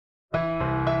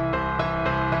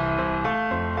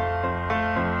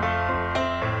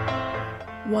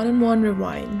1-on-1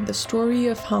 Rewind, the story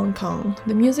of Hong Kong.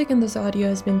 The music in this audio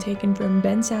has been taken from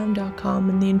bensound.com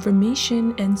and the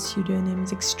information and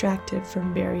pseudonyms extracted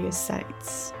from various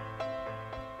sites.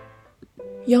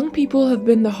 Young people have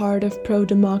been the heart of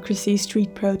pro-democracy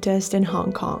street protest in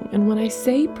Hong Kong, and when I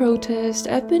say protest,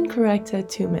 I've been corrected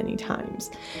too many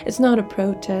times. It's not a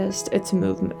protest, it's a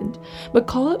movement. But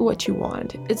call it what you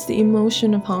want, it's the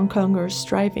emotion of Hong Kongers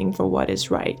striving for what is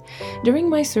right. During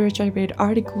my search, I read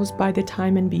articles by The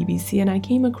Time and BBC, and I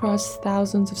came across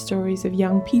thousands of stories of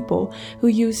young people who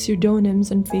use pseudonyms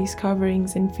and face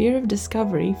coverings in fear of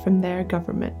discovery from their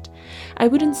government. I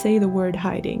wouldn't say the word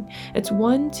hiding. It's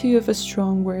one too of a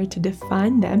strong word to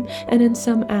define them, and in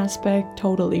some aspect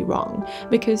totally wrong,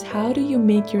 because how do you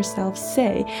make yourself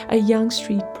say a young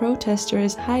street protester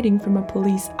is hiding from a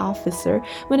police officer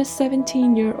when a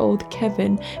 17-year-old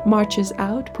Kevin marches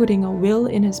out putting a will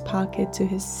in his pocket to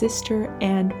his sister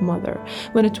and mother,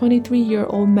 when a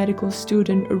 23-year-old medical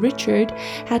student Richard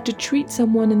had to treat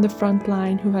someone in the front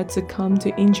line who had succumbed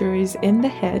to injuries in the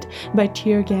head by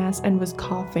tear gas and was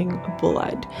coughing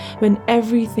blood, when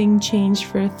everything changed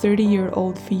for a 30-year-old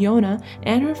Fiona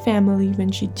and her family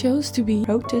when she chose to be a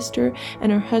protester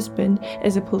and her husband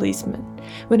is a policeman,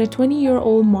 when a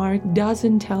 20-year-old Mark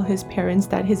doesn't tell his parents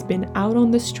that he's been out on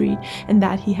the street and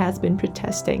that he has been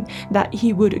protesting, that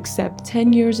he would accept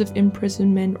 10 years of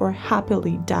imprisonment or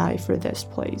happily die for this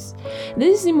place.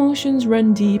 These emotions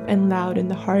run deep and loud in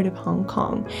the heart of Hong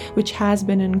Kong, which has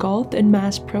been engulfed in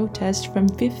mass protest from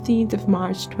 15th of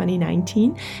March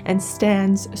 2019 and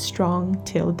stands strong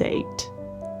till date.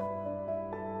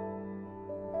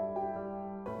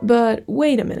 But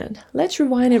wait a minute, let's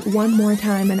rewind it one more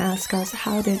time and ask us,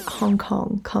 how did Hong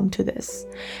Kong come to this?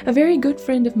 A very good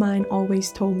friend of mine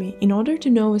always told me, in order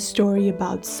to know a story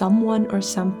about someone or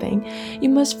something, you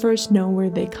must first know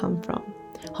where they come from.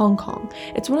 Hong Kong.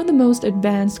 It's one of the most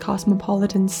advanced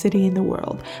cosmopolitan city in the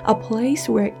world, a place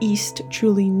where East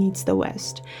truly meets the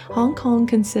West. Hong Kong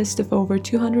consists of over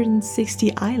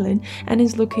 260 islands and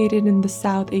is located in the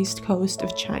southeast coast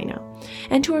of China.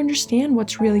 And to understand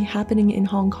what's really happening in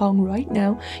Hong Kong right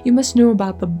now, you must know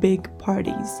about the big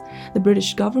parties, the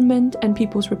British government and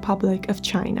People's Republic of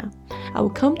China. I will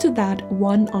come to that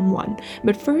one-on-one,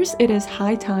 but first it is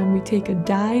high time we take a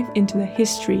dive into the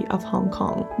history of Hong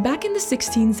Kong. Back in the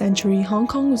 16th century, Hong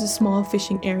Kong was a small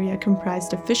fishing area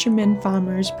comprised of fishermen,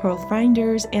 farmers, pearl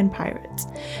finders, and pirates.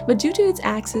 But due to its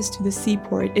access to the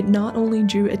seaport, it not only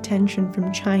drew attention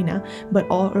from China, but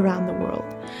all around the world.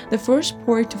 The first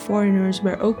port to foreigners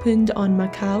were opened on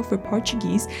Macau for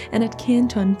Portuguese and at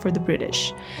Canton for the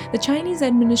British. The Chinese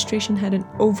administration had an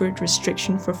overt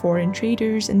restriction for foreign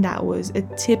traders, and that was a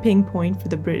tipping point for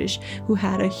the British, who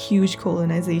had a huge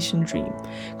colonization dream.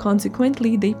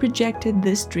 Consequently, they projected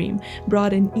this dream,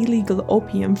 brought in illegal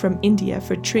opium from India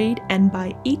for trade, and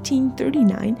by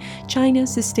 1839, China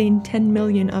sustained 10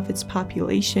 million of its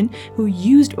population who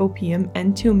used opium,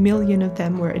 and 2 million of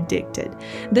them were addicted.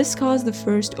 This caused the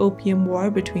first opium war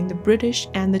between the British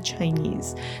and the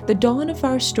Chinese. The dawn of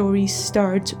our story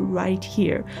starts right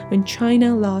here, when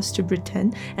China lost to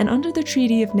Britain and under the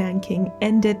Treaty of Nanking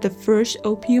ended the First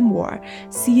Opium War,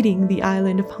 ceding the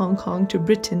island of Hong Kong to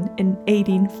Britain in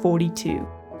 1842.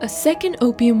 A second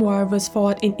Opium War was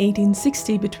fought in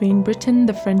 1860 between Britain,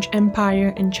 the French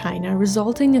Empire, and China,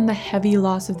 resulting in the heavy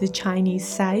loss of the Chinese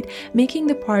side, making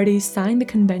the parties sign the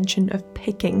Convention of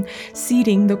Peking,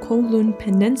 ceding the Kowloon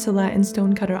Peninsula and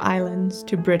Stonecutter Islands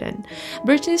to Britain.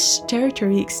 British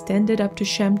territory extended up to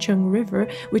Shamcheong River,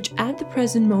 which at the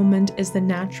present moment is the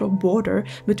natural border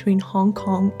between Hong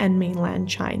Kong and mainland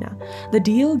China. The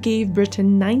deal gave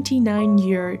Britain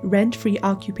 99-year rent-free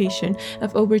occupation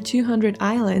of over 200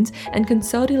 islands and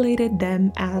consolidated them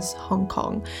as Hong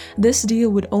Kong. This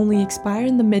deal would only expire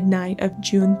in the midnight of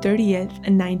June 30th,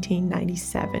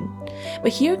 1997.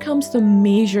 But here comes the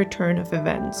major turn of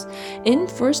events. In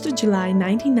 1st of July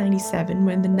 1997,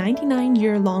 when the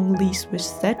 99-year-long lease was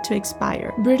set to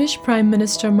expire, British Prime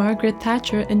Minister Margaret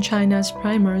Thatcher and China's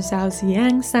Premier Zhao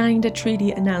Ziyang signed a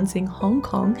treaty announcing Hong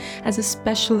Kong as a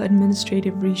special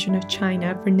administrative region of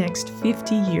China for next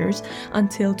 50 years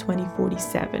until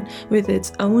 2047, with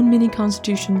its own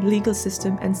mini-constitution, legal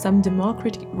system, and some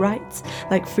democratic rights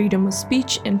like freedom of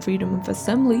speech and freedom of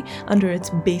assembly under its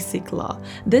basic law.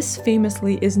 This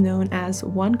famously is known as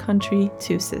one country,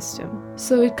 two system.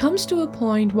 So it comes to a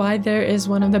point why there is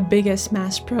one of the biggest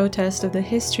mass protests of the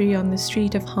history on the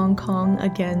street of Hong Kong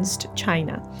against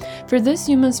China. For this,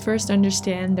 you must first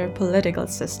understand their political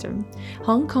system.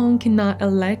 Hong Kong cannot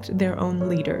elect their own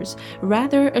leaders.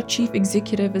 Rather, a chief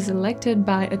executive is elected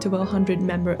by a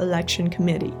 1,200-member election committee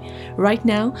committee. Right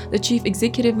now, the chief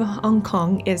executive of Hong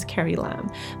Kong is Carrie Lam,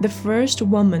 the first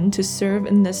woman to serve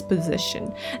in this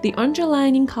position. The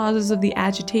underlying causes of the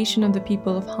agitation of the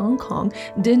people of Hong Kong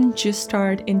didn't just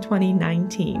start in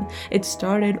 2019. It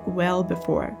started well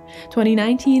before.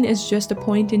 2019 is just a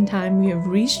point in time we have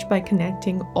reached by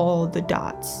connecting all the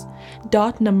dots.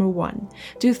 Dot number 1.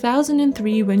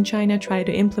 2003, when China tried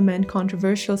to implement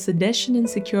controversial sedition and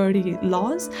security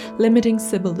laws limiting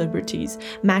civil liberties,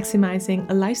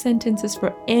 maximizing life sentences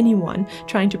for anyone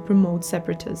trying to promote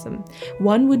separatism.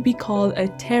 One would be called a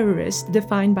terrorist,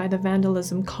 defined by the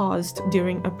vandalism caused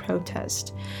during a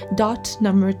protest. Dot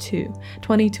number 2.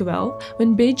 2012,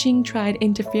 when Beijing tried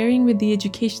interfering with the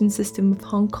education system of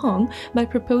Hong Kong by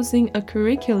proposing a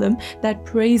curriculum that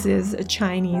praises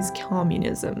Chinese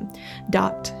communism.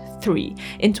 Dot 3.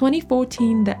 In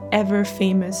 2014, the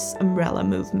ever-famous umbrella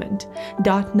movement.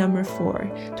 Dot number 4.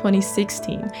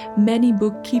 2016, many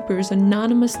bookkeepers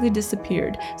anonymously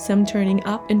disappeared, some turning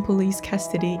up in police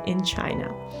custody in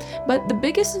China. But the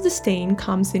biggest of the stain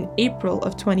comes in April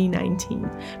of 2019.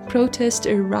 Protests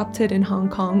erupted in Hong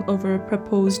Kong over a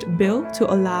proposed bill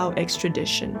to allow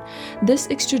extradition. This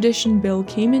extradition bill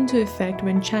came into effect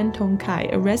when Chan Tong-kai,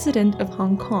 a resident of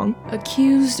Hong Kong,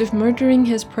 accused of murdering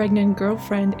his pregnant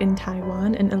girlfriend in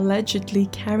Taiwan and allegedly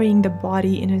carrying the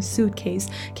body in his suitcase,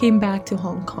 came back to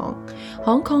Hong Kong.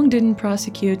 Hong Kong didn't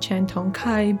prosecute Chan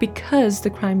Tong-kai because the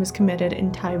crime was committed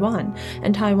in Taiwan,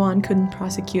 and Taiwan couldn't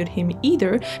prosecute him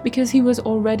either because he was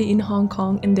already in Hong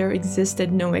Kong and there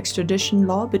existed no extradition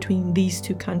law between these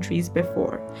two countries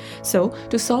before. So,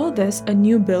 to solve this, a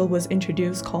new bill was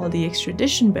introduced called the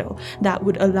Extradition Bill that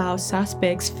would allow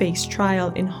suspects face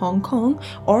trial in Hong Kong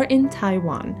or in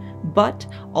Taiwan, but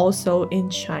also in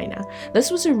China.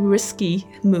 This was a risky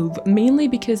move, mainly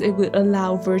because it would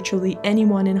allow virtually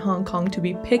anyone in Hong Kong to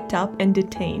be picked up and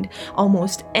detained.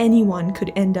 Almost anyone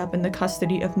could end up in the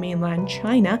custody of mainland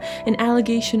China, an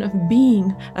allegation of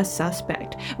being a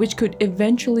suspect, which could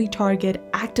eventually target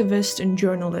activists and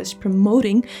journalists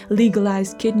promoting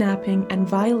legalized kidnapping and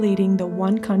violating the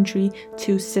one country,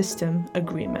 two system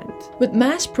agreement. With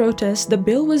mass protests, the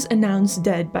bill was announced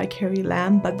dead by Carrie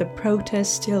Lam, but the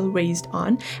protests still raged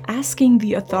on, asking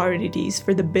the authorities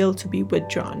for the bill to be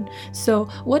withdrawn. So,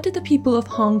 what did the people of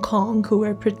Hong Kong who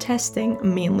were protesting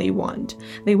mainly want?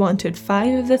 They wanted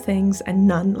 5 of the things and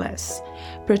none less.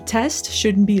 Protest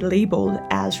shouldn't be labeled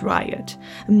as riot.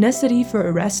 Amnesty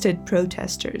for arrested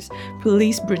protesters.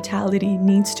 Police brutality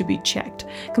needs to be checked.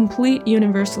 Complete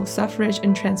universal suffrage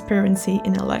and transparency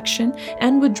in election,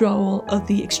 and withdrawal of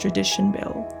the extradition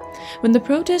bill. When the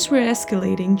protests were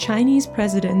escalating, Chinese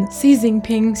President Xi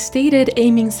Jinping stated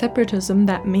aiming separatism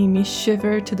that made me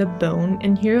shiver to the bone,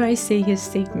 and here I say his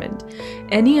statement.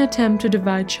 Any attempt to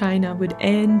divide China would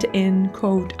end in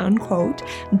quote-unquote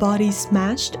bodies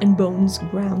smashed and bones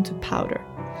ground to powder.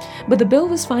 But the bill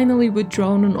was finally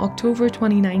withdrawn in October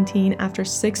 2019 after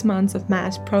 6 months of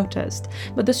mass protest,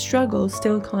 but the struggle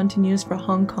still continues for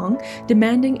Hong Kong,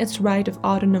 demanding its right of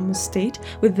autonomous state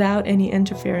without any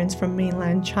interference from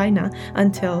mainland China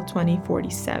until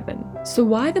 2047. So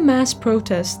why the mass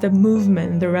protest, the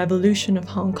movement, the revolution of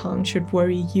Hong Kong should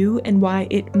worry you, and why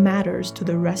it matters to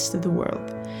the rest of the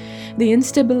world? The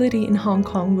instability in Hong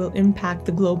Kong will impact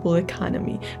the global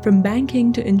economy, from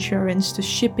banking to insurance to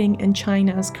shipping and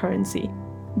China's currency.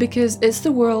 Because it's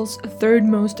the world's 3rd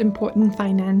most important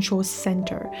financial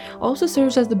center, also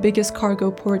serves as the biggest cargo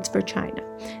ports for China.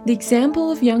 The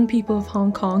example of young people of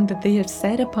Hong Kong that they have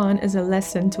set upon is a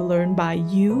lesson to learn by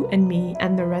you and me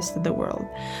and the rest of the world.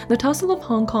 The tussle of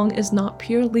Hong Kong is not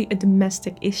purely a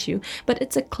domestic issue, but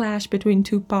it's a clash between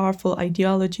 2 powerful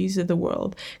ideologies of the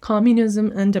world: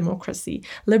 communism and democracy,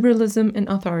 liberalism and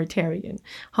authoritarian.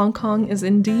 Hong Kong is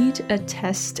indeed a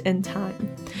test in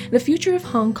time. The future of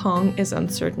Hong Kong is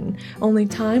uncertain. Only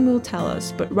time will tell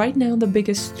us, but right now the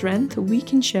biggest strength we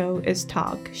can show is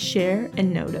talk, share,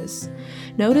 and notice.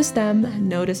 Notice them,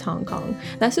 notice Hong Kong.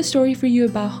 That's a story for you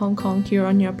about Hong Kong here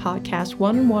on your podcast,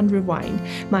 One-on-One Rewind.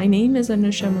 My name is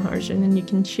Anusha Maharshan, and you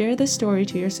can share this story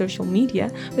to your social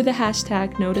media with the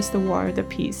hashtag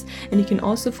 #NoticeTheWar_ThePeace. And you can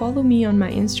also follow me on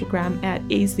my Instagram at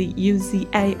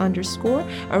AZUZA_,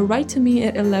 or write to me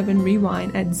at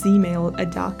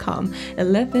 11rewind@gmail.com.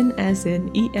 11 as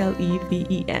in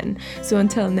ELEVEN. So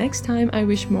until next time, I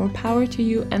wish more power to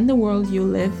you and the world you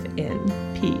live in.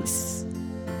 Peace.